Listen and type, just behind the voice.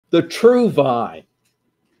the true vine.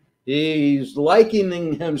 He's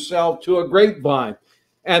likening himself to a grapevine.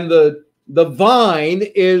 And the vine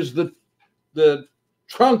is the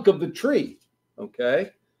trunk of the tree,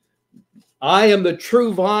 okay? I am the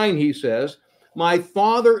true vine, he says. My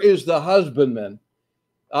Father is the husbandman.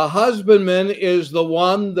 A husbandman is the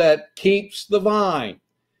one that keeps the vine,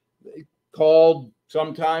 called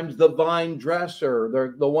sometimes the vine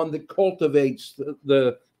dresser, the one that cultivates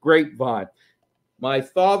the grapevine. My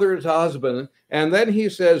Father is a husbandman. And then he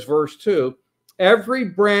says, verse 2, every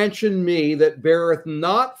branch in me that beareth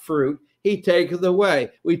not fruit, he taketh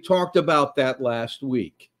away. We talked about that last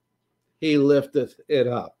week. He lifteth it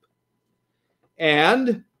up.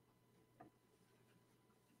 And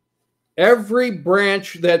every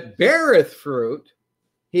branch that beareth fruit,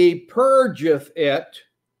 he purgeth it,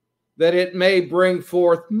 that it may bring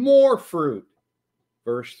forth more fruit.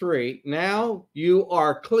 Verse 3, now you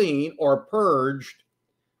are clean or purged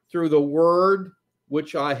through the word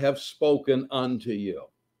which I have spoken unto you.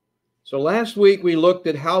 So last week we looked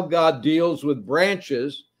at how God deals with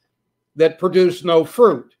branches that produce no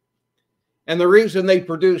fruit. And the reason they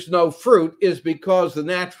produce no fruit is because the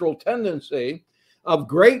natural tendency of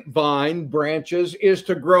grapevine branches is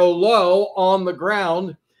to grow low on the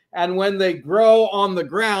ground. And when they grow on the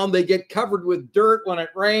ground, they get covered with dirt. When it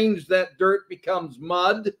rains, that dirt becomes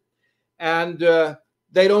mud. And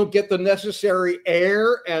they don't get the necessary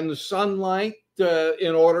air and sunlight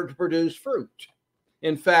in order to produce fruit.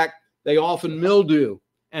 In fact, they often mildew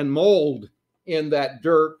and mold in that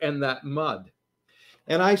dirt and that mud.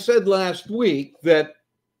 And I said last week that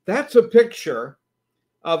that's a picture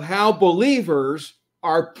of how believers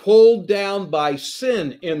are pulled down by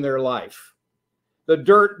sin in their life, the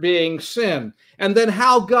dirt being sin, and then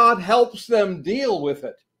how God helps them deal with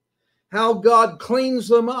it, how God cleans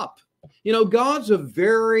them up. You know, God's a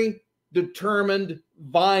very determined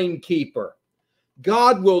vine keeper.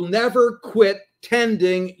 God will never quit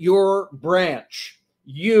tending your branch,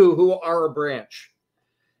 you who are a branch.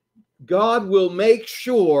 God will make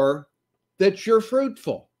sure that you're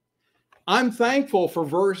fruitful. I'm thankful for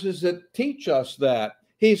verses that teach us that.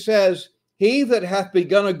 He says, he that hath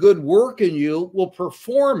begun a good work in you will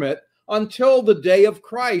perform it until the day of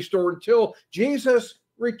Christ, or until Jesus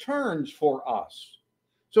returns for us.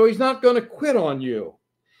 So he's not going to quit on you.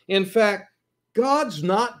 In fact, God's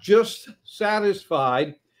not just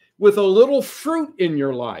satisfied with a little fruit in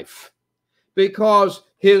your life, because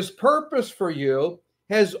his purpose for you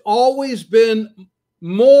has always been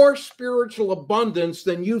more spiritual abundance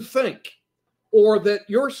than you think or that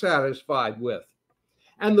you're satisfied with.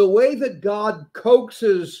 And the way that God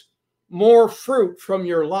coaxes more fruit from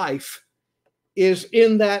your life is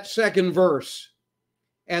in that second verse.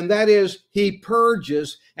 And that is, he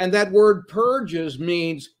purges. And that word purges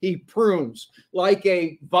means he prunes. Like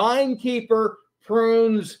a vine keeper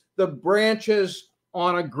prunes the branches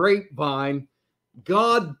on a grapevine,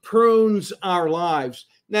 God prunes our lives.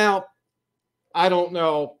 Now, I don't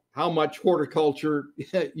know how much horticulture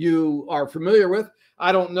you are familiar with.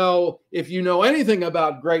 I don't know if you know anything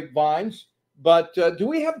about grapevines, but do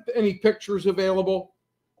we have any pictures available?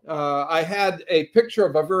 I had a picture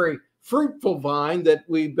of a very fruitful vine that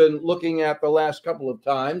we've been looking at the last couple of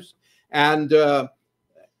times. And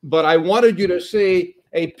but I wanted you to see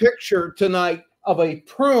a picture tonight of a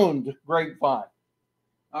pruned grapevine.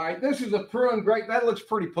 All right, this is a pruned grape. That looks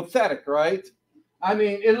pretty pathetic, right? I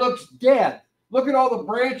mean, it looks dead. Look at all the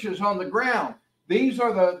branches on the ground. These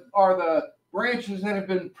are the branches that have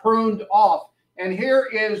been pruned off. And here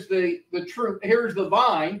is here's the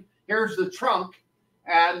vine, here's the trunk,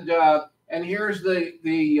 and here's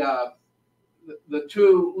the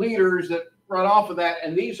two leaders that run off of that,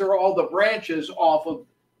 and these are all the branches off of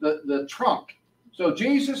the trunk. So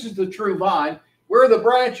Jesus is the true vine. We're the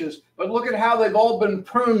branches, but look at how they've all been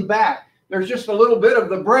pruned back. There's just a little bit of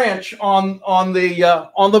the branch on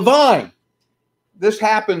the vine. This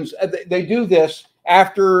happens. They do this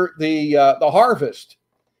after the harvest.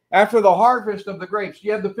 After the harvest of the grapes,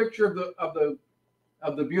 you have the picture of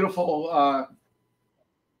the beautiful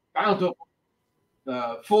bountiful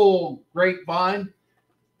full grapevine.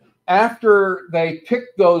 After they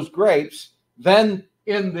pick those grapes, then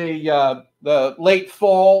in the late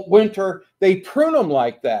fall, winter, they prune them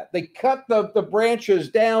like that. They cut the branches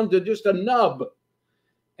down to just a nub.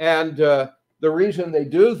 And the reason they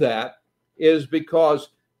do that is because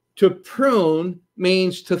to prune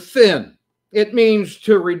means to thin. It means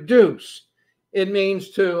to reduce. It means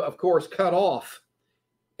to, of course, cut off.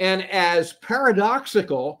 And as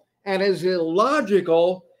paradoxical and as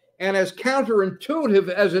illogical and as counterintuitive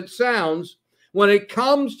as it sounds, when it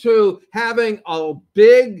comes to having a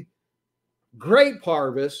big grape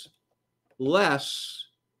harvest, less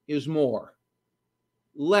is more.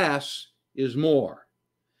 Less is more.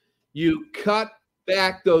 You cut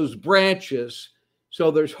back those branches so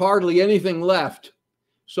there's hardly anything left,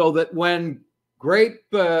 so that when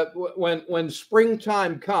when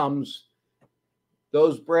springtime comes,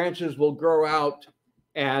 those branches will grow out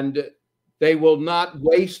and they will not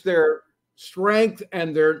waste their strength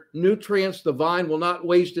and their nutrients. The vine will not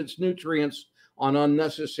waste its nutrients on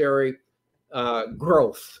unnecessary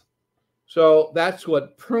growth. So that's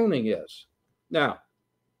what pruning is. Now,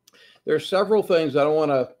 there's several things I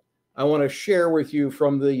want to share with you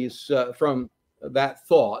from these from that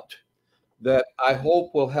thought that I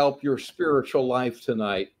hope will help your spiritual life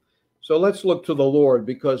tonight. So let's look to the Lord,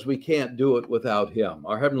 because we can't do it without him.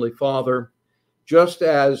 Our Heavenly Father, just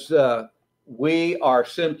as we are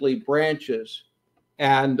simply branches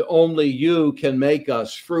and only you can make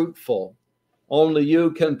us fruitful, only you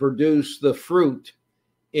can produce the fruit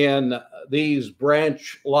in these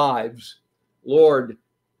branch lives, Lord,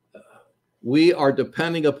 we are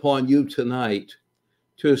depending upon you tonight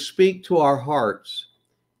to speak to our hearts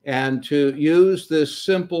and to use this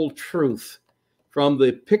simple truth from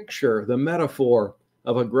the picture, the metaphor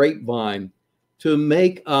of a grapevine, to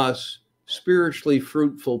make us spiritually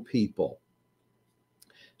fruitful people.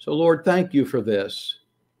 So, Lord, thank you for this,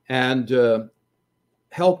 and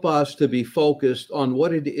help us to be focused on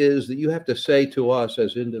what it is that you have to say to us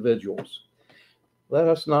as individuals. Let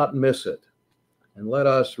us not miss it, and let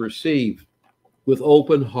us receive with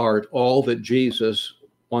open heart all that Jesus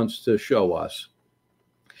wants to show us.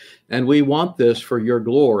 And we want this for your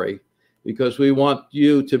glory, because we want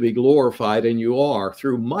you to be glorified, and you are,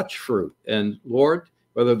 through much fruit. And Lord,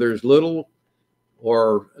 whether there's little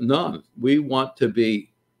or none, we want to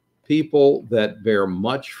be people that bear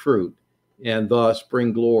much fruit and thus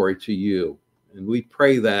bring glory to you. And we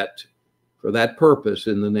pray that for that purpose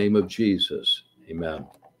in the name of Jesus. Amen.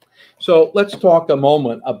 So let's talk a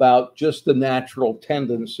moment about just the natural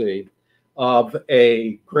tendency of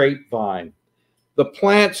a grapevine. The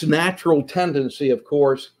plant's natural tendency, of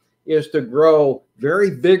course, is to grow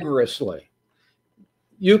very vigorously.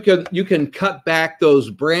 You can cut back those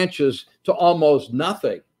branches to almost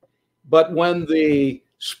nothing. But when the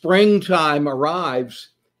springtime arrives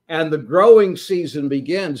and the growing season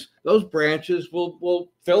begins, those branches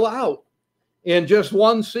will fill out in just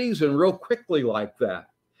one season real quickly like that.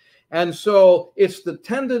 And so it's the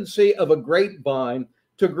tendency of a grapevine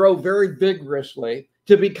to grow very vigorously,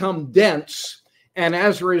 to become dense, and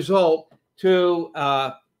as a result, to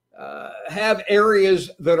have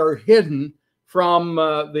areas that are hidden from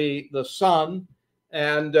the sun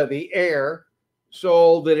and the air,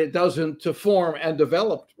 so that it doesn't form and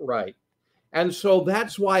develop right. And so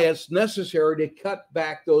that's why it's necessary to cut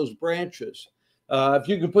back those branches. If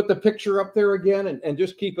you can put the picture up there again, and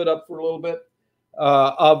just keep it up for a little bit,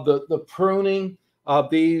 of the pruning of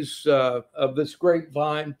these of this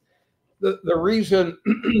grapevine. The reason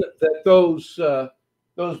that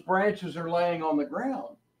those branches are laying on the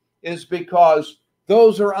ground is because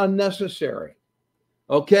those are unnecessary.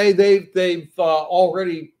 Okay, they've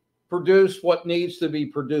already produced what needs to be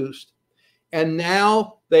produced, and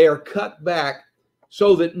now they are cut back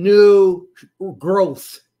so that new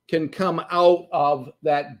growth can come out of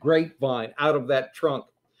that grapevine, out of that trunk.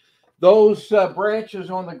 Those branches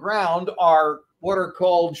on the ground are what are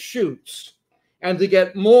called shoots. And to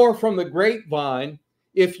get more from the grapevine,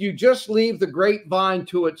 if you just leave the grapevine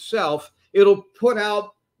to itself, it'll put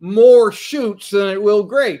out more shoots than it will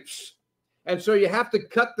grapes. And so you have to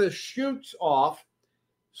cut the shoots off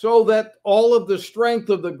so that all of the strength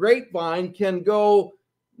of the grapevine can go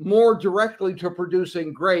more directly to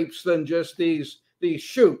producing grapes than just these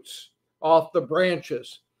shoots off the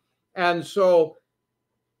branches. And so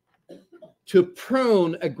to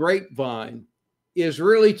prune a grapevine is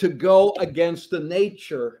really to go against the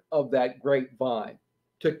nature of that grapevine,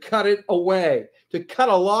 to cut it away, to cut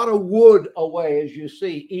a lot of wood away, as you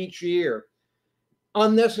see each year.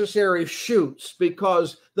 Unnecessary shoots,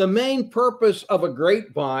 because the main purpose of a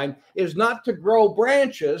grapevine is not to grow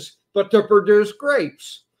branches, but to produce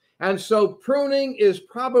grapes. And so pruning is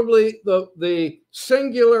probably the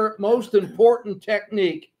singular most important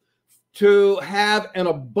technique to have an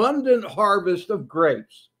abundant harvest of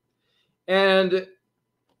grapes. And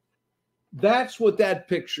that's what that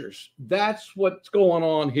pictures. That's what's going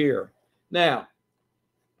on here. Now,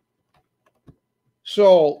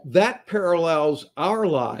 so that parallels our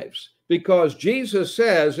lives, because Jesus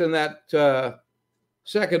says in that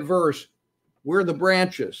second verse, we're the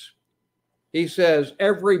branches. He says,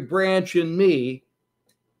 every branch in me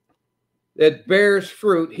that bears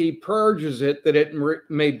fruit, he purges it that it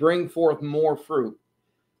may bring forth more fruit.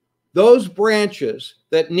 Those branches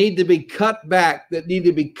that need to be cut back, that need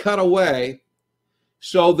to be cut away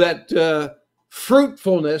so that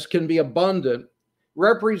fruitfulness can be abundant,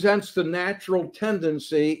 represents the natural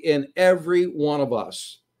tendency in every one of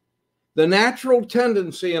us. The natural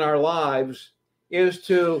tendency in our lives is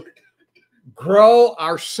to grow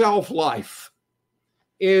our self-life,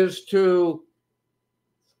 is to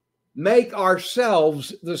make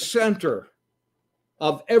ourselves the center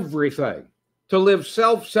of everything, to live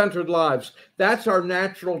self-centered lives. That's our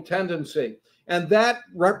natural tendency. And that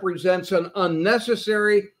represents an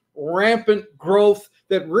unnecessary, rampant growth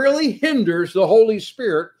that really hinders the Holy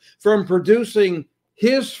Spirit from producing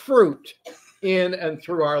his fruit in and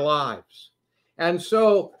through our lives. And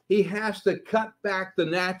so he has to cut back the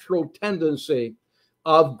natural tendency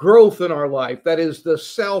of growth in our life. That is the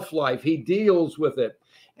self-life. He deals with it.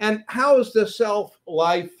 And how is the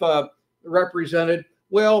self-life represented?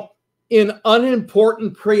 Well, in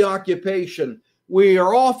unimportant preoccupation. We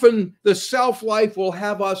are often, the self-life will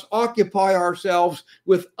have us occupy ourselves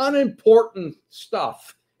with unimportant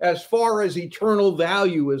stuff as far as eternal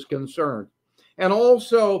value is concerned. And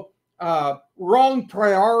also wrong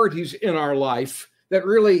priorities in our life that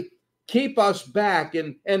really keep us back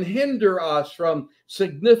and hinder us from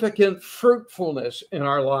significant fruitfulness in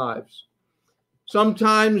our lives.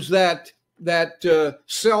 Sometimes that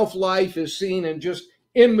self-life is seen in just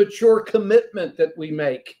immature commitment that we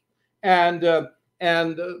make, and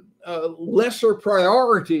lesser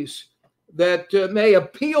priorities that may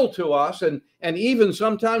appeal to us and even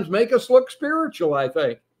sometimes make us look spiritual, I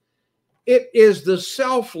think. It is the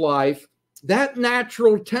self-life, that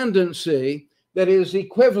natural tendency that is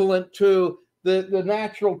equivalent to the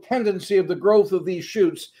natural tendency of the growth of these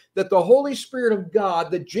shoots, that the Holy Spirit of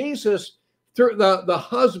God, that Jesus, through the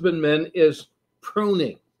husbandman, is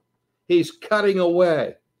pruning. He's cutting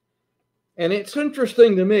away. And it's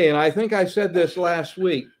interesting to me, and I think I said this last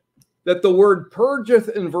week, that the word purgeth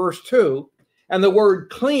in verse 2 and the word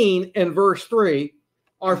clean in verse 3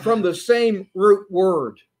 are from the same root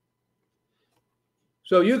word.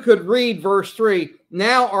 So you could read verse 3,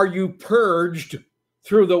 now are you purged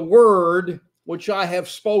through the word which I have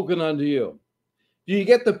spoken unto you. Do you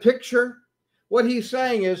get the picture? What he's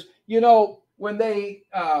saying is, when they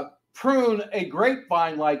prune a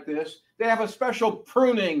grapevine like this, they have a special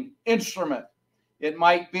pruning instrument. It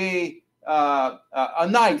might be a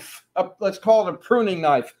knife. Let's call it a pruning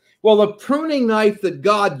knife. Well, the pruning knife that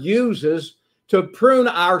God uses to prune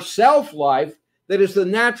our self-life, that is the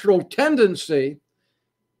natural tendency,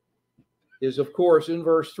 is, of course, in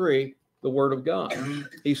verse 3, the word of God.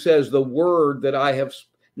 He says, the word that I have,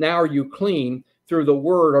 now are you clean through the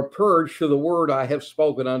word, or purged through the word I have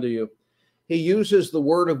spoken unto you. He uses the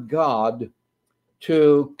word of God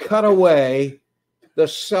to cut away the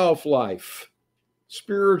self-life,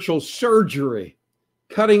 spiritual surgery,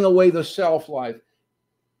 cutting away the self-life.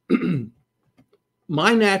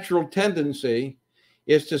 My natural tendency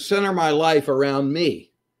is to center my life around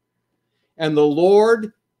me. And the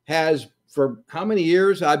Lord has, for how many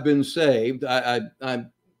years I've been saved, I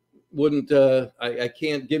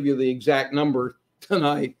can't give you the exact number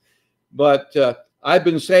tonight, but I've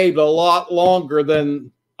been saved a lot longer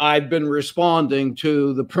than I've been responding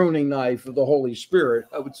to the pruning knife of the Holy Spirit.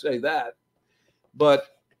 I would say that.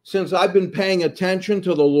 But since I've been paying attention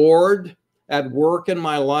to the Lord at work in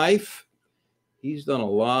my life, he's done a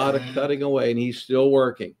lot of cutting away, and he's still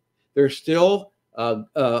working. There's still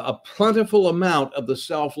a plentiful amount of the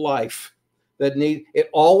self-life that it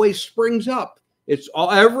always springs up. It's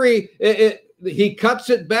he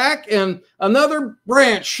cuts it back and another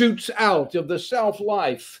branch shoots out of the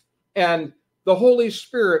self-life, and the Holy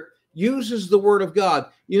Spirit uses the Word of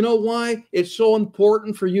God. You know why it's so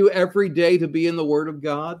important for you every day to be in the Word of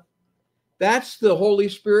God? That's the Holy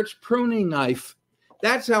Spirit's pruning knife.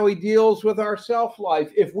 That's how he deals with our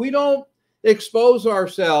self-life. If we don't expose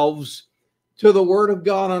ourselves to the Word of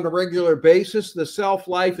God on a regular basis, the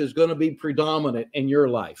self-life is going to be predominant in your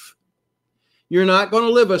life. You're not going to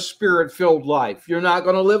live a spirit-filled life. You're not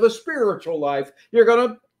going to live a spiritual life. You're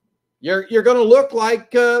going to look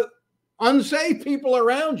like unsaved people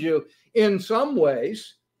around you in some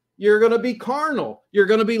ways. You're going to be carnal. You're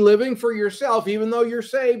going to be living for yourself, even though you're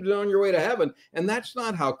saved and on your way to heaven. And that's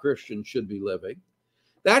not how Christians should be living.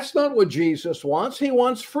 That's not what Jesus wants. He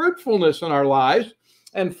wants fruitfulness in our lives.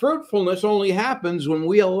 And fruitfulness only happens when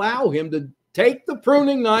we allow him to take the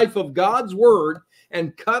pruning knife of God's word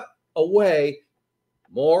and cut away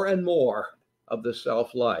more and more of the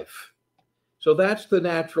self-life. So that's the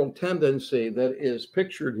natural tendency that is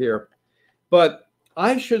pictured here. But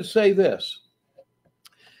I should say this,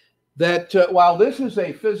 that while this is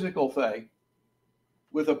a physical thing,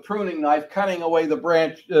 with a pruning knife, cutting away the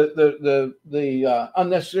branch, the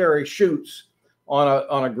unnecessary shoots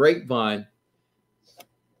on a grapevine,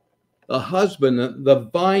 the husband, the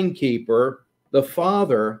vine keeper, the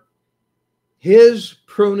father, his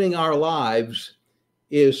pruning our lives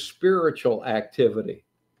is spiritual activity.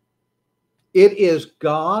 It is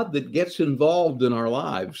God that gets involved in our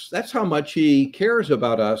lives. That's how much he cares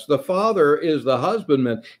about us. The father is the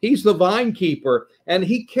husbandman. He's the vine keeper, and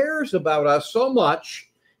he cares about us so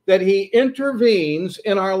much that he intervenes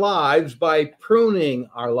in our lives by pruning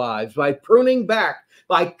our lives, by pruning back,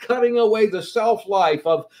 by cutting away the self-life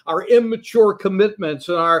of our immature commitments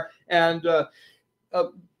and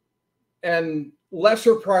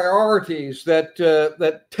lesser priorities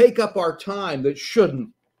that take up our time that shouldn't.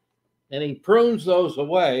 And he prunes those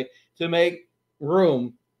away to make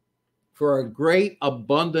room for a great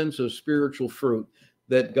abundance of spiritual fruit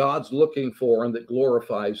that God's looking for and that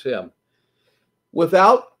glorifies him.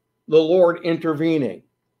 Without the Lord intervening,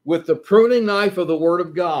 with the pruning knife of the Word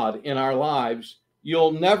of God in our lives,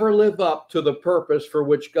 you'll never live up to the purpose for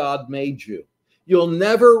which God made you. You'll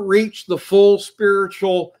never reach the full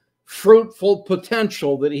spiritual, fruitful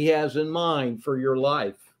potential that he has in mind for your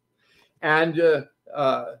life. And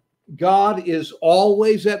God is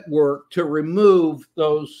always at work to remove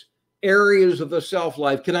those areas of the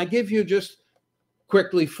self-life. Can I give you just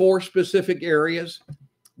quickly 4 specific areas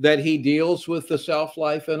that he deals with the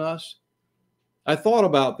self-life in us? I thought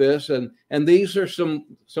about this, and these are some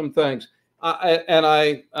things.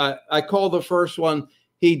 I call the first one,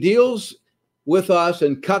 he deals with us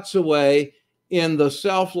and cuts away in the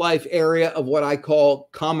self-life area of what I call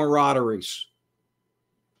camaraderies.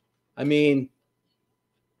 I mean,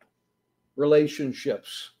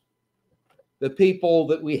 relationships, the people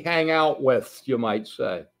that we hang out with, you might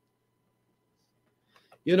say.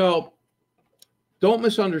 You know, don't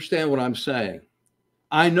misunderstand what I'm saying.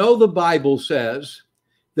 I know the Bible says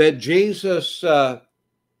that Jesus,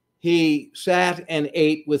 he sat and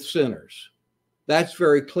ate with sinners. That's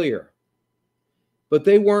very clear. But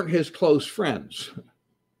they weren't his close friends.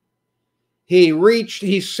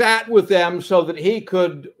 He sat with them so that he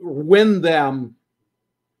could win them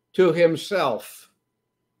to himself.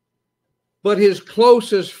 But his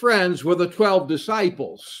closest friends were the 12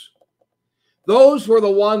 disciples. Those were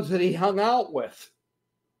the ones that he hung out with.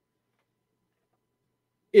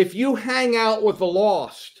 If you hang out with the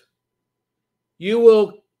lost, you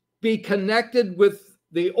will be connected with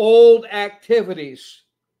the old activities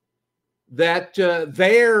that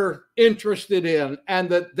they're interested in and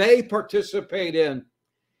that they participate in.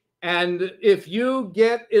 And if you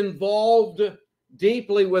get involved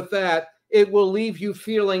deeply with that, it will leave you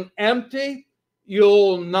feeling empty.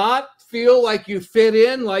 You'll not feel like you fit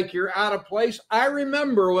in, like you're out of place. I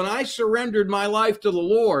remember when I surrendered my life to the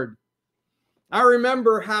Lord, I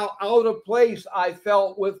remember how out of place I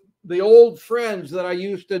felt with the old friends that I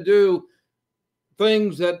used to do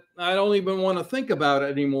things that I don't even want to think about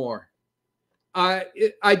anymore. I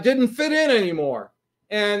didn't fit in anymore.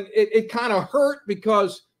 And it kind of hurt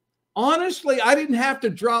because honestly, I didn't have to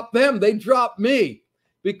drop them. They dropped me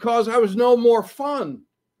because I was no more fun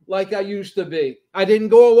like I used to be. I didn't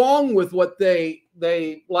go along with what they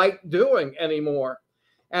liked doing anymore.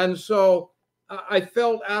 And so I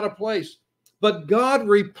felt out of place. But God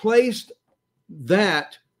replaced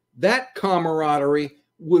that camaraderie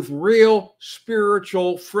with real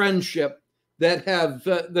spiritual friendship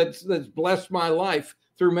that's blessed my life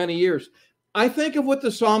through many years. I think of what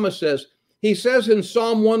the psalmist says. He says in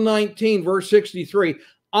Psalm 119, verse 63,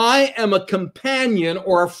 I am a companion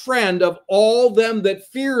or a friend of all them that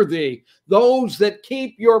fear thee, those that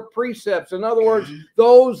keep your precepts. In other words,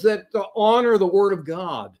 those that honor the word of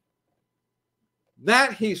God.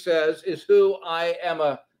 That, he says, is who I am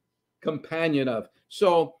a companion of.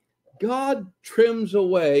 So God trims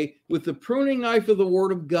away with the pruning knife of the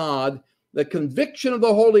word of God, the conviction of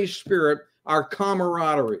the Holy Spirit, our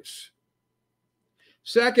camaraderies.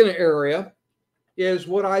 Second area is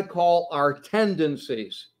what I call our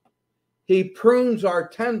tendencies. He prunes our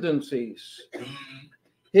tendencies.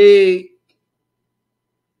 He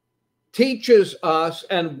teaches us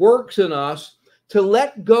and works in us to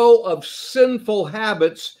let go of sinful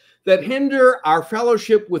habits that hinder our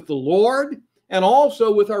fellowship with the Lord and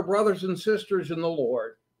also with our brothers and sisters in the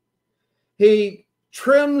Lord. He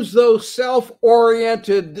trims those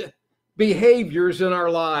self-oriented behaviors in our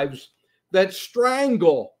lives that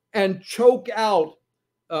strangle and choke out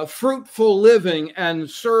fruitful living and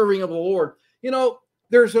serving of the Lord. You know,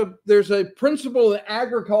 there's a principle in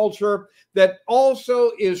agriculture that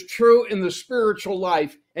also is true in the spiritual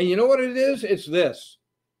life. And you know what it is? It's this.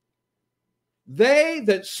 They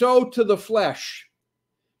that sow to the flesh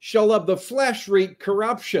shall of the flesh reap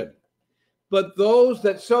corruption, but those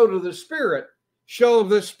that sow to the Spirit shall of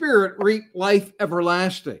the Spirit reap life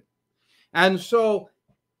everlasting. And so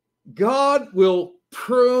God will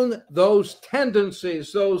prune those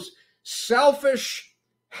tendencies, those selfish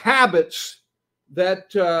habits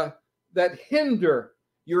that hinder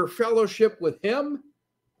your fellowship with Him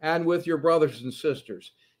and with your brothers and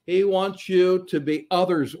sisters. He wants you to be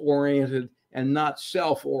others-oriented and not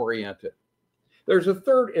self-oriented. There's a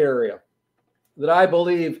third area that I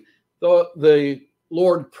believe the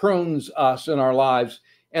Lord prunes us in our lives,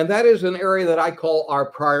 and that is an area that I call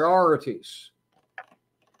our priorities.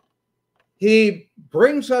 He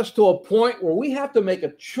brings us to a point where we have to make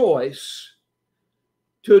a choice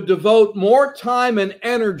to devote more time and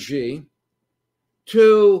energy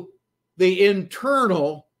to the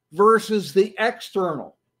internal versus the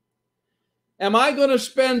external. Am I going to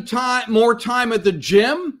spend more time at the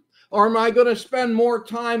gym, or am I going to spend more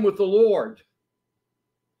time with the Lord?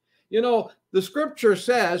 You know, the scripture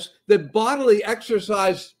says that bodily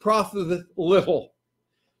exercise profiteth little,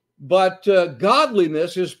 but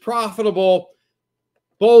godliness is profitable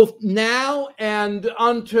both now and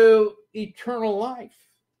unto eternal life.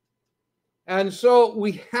 And so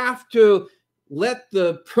we have to let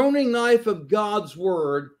the pruning knife of God's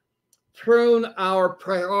word prune our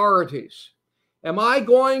priorities. Am I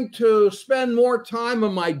going to spend more time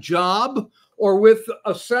on my job or with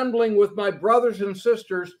assembling with my brothers and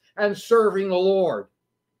sisters and serving the Lord?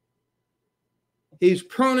 He's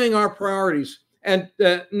pruning our priorities. And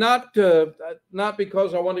not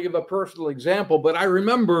because I want to give a personal example, but I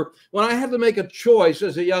remember when I had to make a choice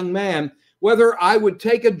as a young man, whether I would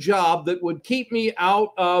take a job that would keep me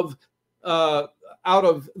out of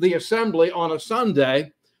the assembly on a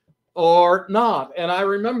Sunday or not. And I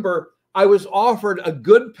remember I was offered a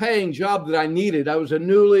good paying job that I needed. I was a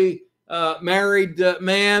newly married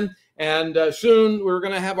man, and soon we were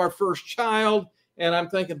going to have our first child. And I'm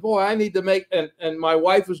thinking, boy, I need to make, and my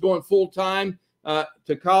wife was going full time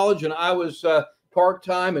to college, and I was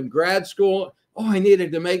part-time in grad school. Oh, I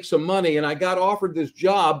needed to make some money, and I got offered this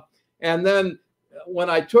job. And then when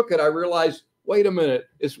I took it, I realized, wait a minute,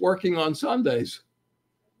 it's working on Sundays.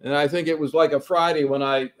 And I think it was like a Friday when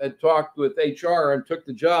I had talked with HR and took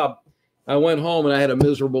the job. I went home and I had a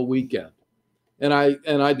miserable weekend. And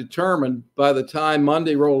I determined by the time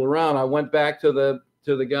Monday rolled around, I went back to the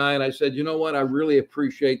guy and I said, you know what, I really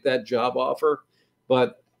appreciate that job offer,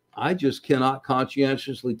 but I just cannot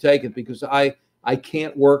conscientiously take it because I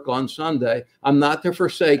can't work on Sunday. I'm not to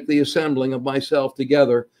forsake the assembling of myself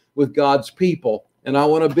together with God's people. And I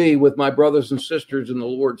want to be with my brothers and sisters in the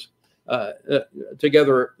Lord's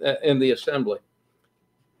together in the assembly.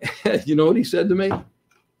 You know what he said to me?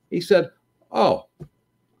 He said, oh,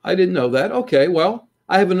 I didn't know that. Okay, well,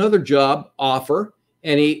 I have another job offer,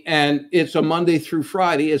 and it's a Monday through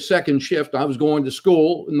Friday, it's second shift. I was going to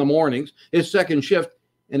school in the mornings. It's second shift,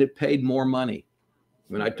 and it paid more money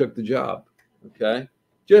when I took the job. Okay,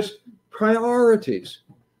 just priorities,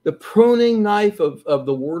 the pruning knife of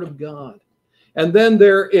the Word of God. And then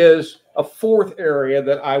there is a fourth area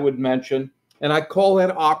that I would mention, and I call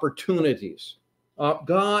that opportunities.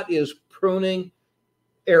 God is pruning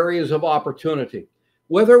areas of opportunity.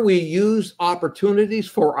 Whether we use opportunities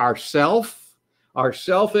for our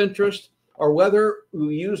self-interest, or whether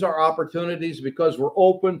we use our opportunities because we're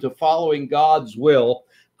open to following God's will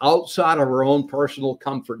outside of our own personal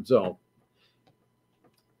comfort zone.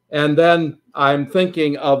 And then I'm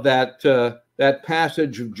thinking of that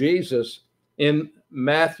passage of Jesus in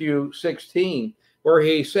Matthew 16, where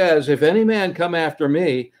he says, if any man come after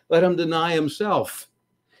me, let him deny himself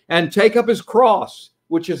and take up his cross,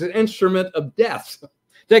 which is an instrument of death.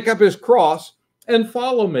 Take up his cross and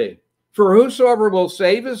follow me. For whosoever will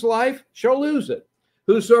save his life shall lose it.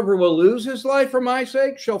 Whosoever will lose his life for my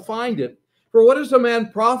sake shall find it. For what is a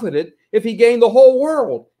man profited if he gain the whole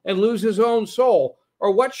world and lose his own soul?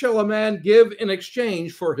 Or what shall a man give in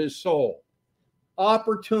exchange for his soul?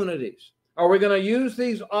 Opportunities. Are we going to use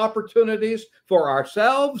these opportunities for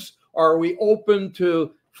ourselves, or are we open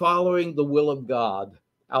to following the will of God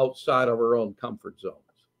outside of our own comfort zones?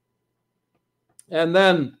 And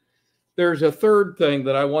then there's a third thing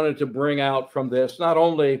that I wanted to bring out from this, not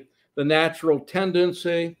only the natural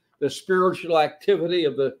tendency, the spiritual activity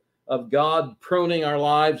of God pruning our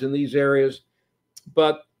lives in these areas,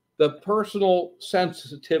 but the personal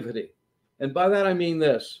sensitivity. And by that I mean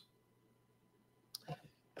this.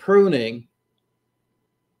 Pruning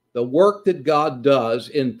the work that God does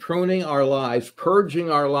in pruning our lives, purging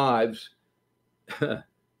our lives,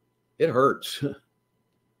 it hurts.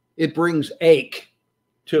 It brings ache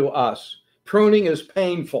to us. Pruning is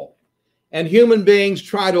painful, and human beings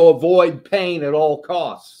try to avoid pain at all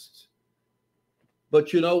costs.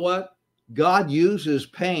 But you know what? God uses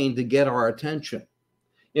pain to get our attention.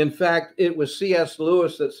 In fact, it was C.S.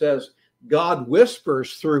 Lewis that says, God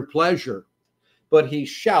whispers through pleasure, but he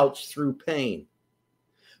shouts through pain.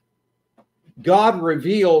 God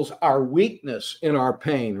reveals our weakness in our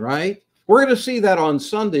pain, right? We're going to see that on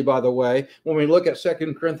Sunday, by the way, when we look at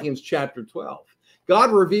 2 Corinthians chapter 12.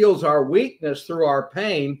 God reveals our weakness through our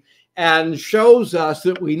pain and shows us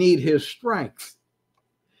that we need his strength.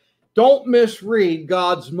 Don't misread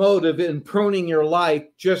God's motive in pruning your life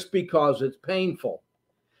just because it's painful.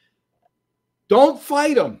 Don't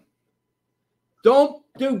fight him. Don't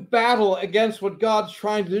do battle against what God's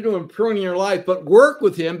trying to do in pruning your life, but work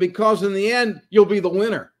with him, because in the end, you'll be the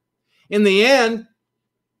winner. In the end,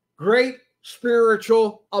 great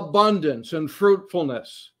spiritual abundance and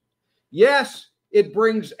fruitfulness. Yes, it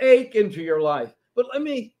brings ache into your life. But let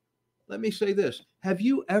me say this. Have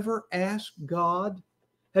you ever asked God?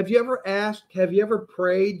 Have you ever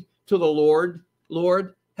prayed to the Lord,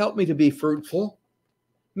 Lord, help me to be fruitful?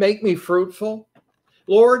 Make me fruitful.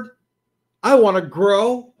 Lord, I want to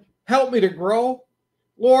grow. Help me to grow.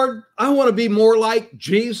 Lord, I want to be more like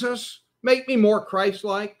Jesus. Make me more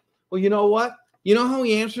Christ-like. Well, you know what? You know how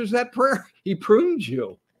he answers that prayer? He prunes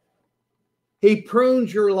you. He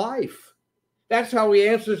prunes your life. That's how he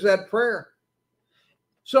answers that prayer.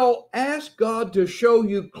 So ask God to show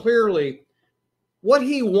you clearly what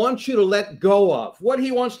he wants you to let go of, what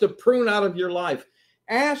he wants to prune out of your life.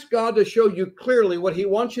 Ask God to show you clearly what he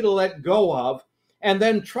wants you to let go of, and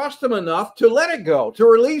then trust him enough to let it go, to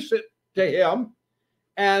release it to him,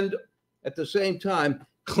 and at the same time,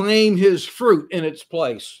 claim his fruit in its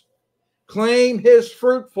place. Claim his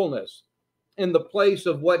fruitfulness in the place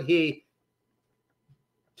of what he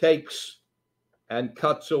takes and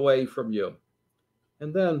cuts away from you.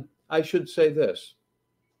 And then I should say this.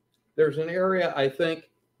 There's an area, I think,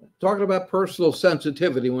 talking about personal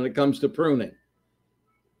sensitivity when it comes to pruning.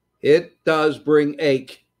 It does bring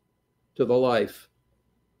ache to the life,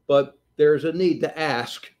 but there's a need to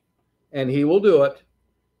ask, and he will do it.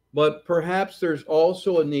 But perhaps there's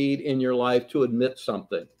also a need in your life to admit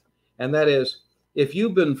something. And that is, if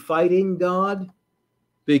you've been fighting God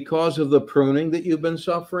because of the pruning that you've been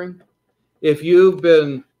suffering, if you've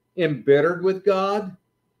been embittered with God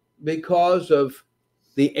because of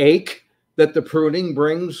the ache that the pruning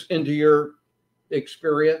brings into your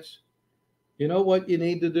experience, you know what you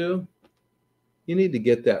need to do? You need to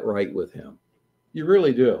get that right with him. You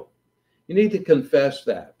really do. You need to confess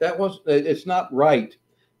that. It's not right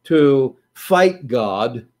to fight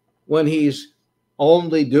God when he's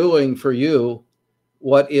only doing for you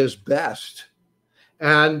what is best.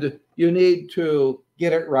 And you need to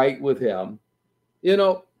get it right with him. You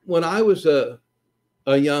know, when I was a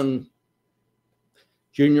young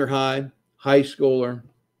junior high schooler,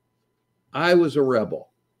 I was a rebel.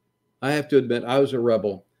 I have to admit, I was a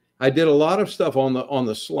rebel. I did a lot of stuff on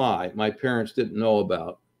the sly my parents didn't know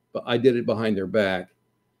about, but I did it behind their back.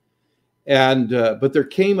 And but there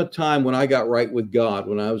came a time when I got right with God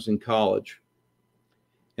when I was in college.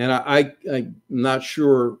 And I'm not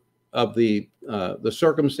sure of the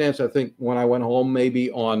circumstance. I think when I went home, maybe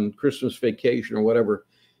on Christmas vacation or whatever.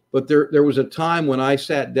 But there was a time when I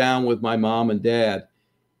sat down with my mom and dad,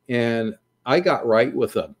 and I got right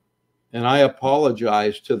with them. And I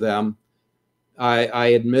apologized to them. I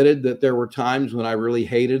admitted that there were times when I really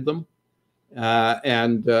hated them,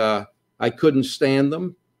 and I couldn't stand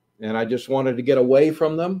them, and I just wanted to get away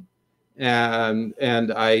from them. And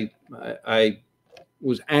I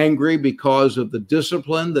was angry because of the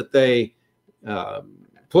discipline that they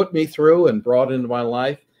put me through and brought into my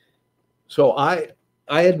life. So I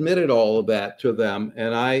admitted all of that to them,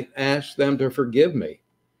 and I asked them to forgive me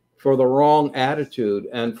for the wrong attitude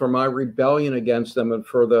and for my rebellion against them, and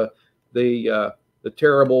for the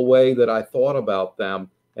terrible way that I thought about them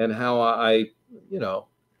and how I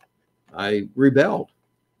rebelled.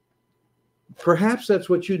 Perhaps that's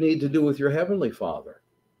what you need to do with your Heavenly Father.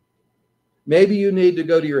 Maybe you need to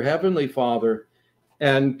go to your Heavenly Father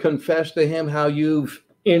and confess to him how you've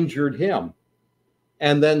injured him,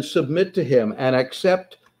 and then submit to him and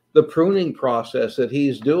accept the pruning process that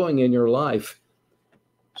he's doing in your life.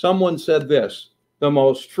 Someone said this: the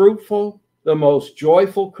most fruitful, the most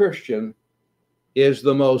joyful Christian is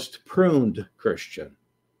the most pruned Christian.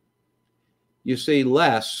 You see,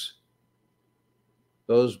 less,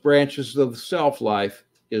 those branches of self-life,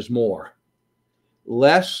 is more.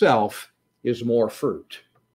 less self is more fruit.